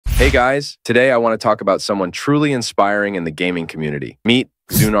Hey guys, today I want to talk about someone truly inspiring in the gaming community. Meet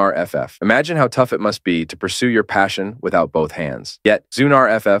Xunar FF. Imagine how tough it must be to pursue your passion without both hands. Yet, Xunar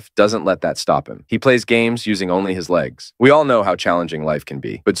FF doesn't let that stop him. He plays games using only his legs. We all know how challenging life can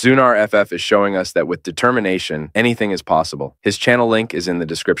be, but Xunar FF is showing us that with determination, anything is possible. His channel link is in the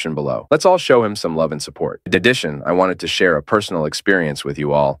description below. Let's all show him some love and support. In addition, I wanted to share a personal experience with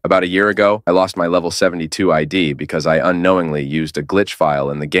you all. About a year ago, I lost my level 72 ID because I unknowingly used a glitch file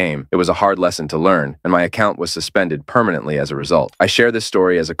in the game. It was a hard lesson to learn, and my account was suspended permanently as a result. I share this story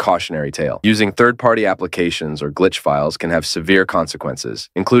as a cautionary tale. Using third-party applications or glitch files can have severe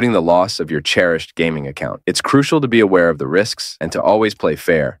consequences, including the loss of your cherished gaming account. It's crucial to be aware of the risks and to always play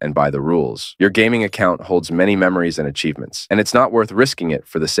fair and by the rules. Your gaming account holds many memories and achievements, and it's not worth risking it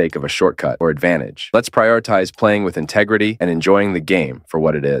for the sake of a shortcut or advantage. Let's prioritize playing with integrity and enjoying the game for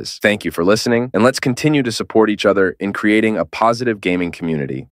what it is. Thank you for listening, and let's continue to support each other in creating a positive gaming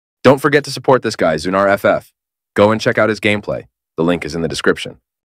community. Don't forget to support this guy, Xunar FF. Go and check out his gameplay. The link is in the description.